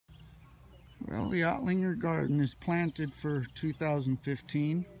Well, the Ottlinger garden is planted for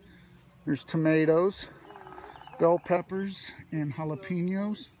 2015. There's tomatoes, bell peppers, and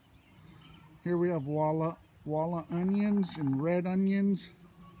jalapenos. Here we have walla onions and red onions.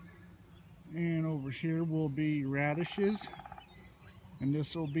 And over here will be radishes. And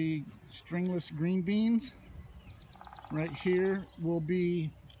this will be stringless green beans. Right here will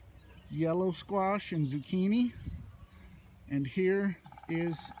be yellow squash and zucchini. And here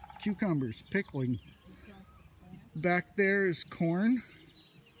is cucumbers, pickling. Back there is corn,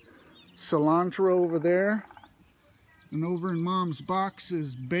 cilantro over there, and over in Mom's box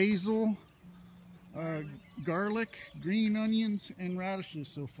is basil, garlic, green onions, and radishes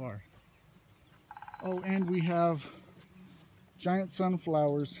so far. Oh, and we have giant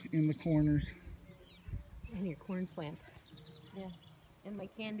sunflowers in the corners. And your corn plant. Yeah, and my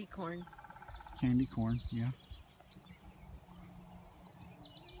candy corn. Candy corn, yeah.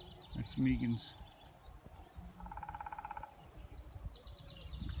 That's Megan's.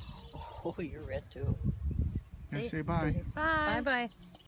 Oh, you're red too. Say bye. Bye. Bye-bye.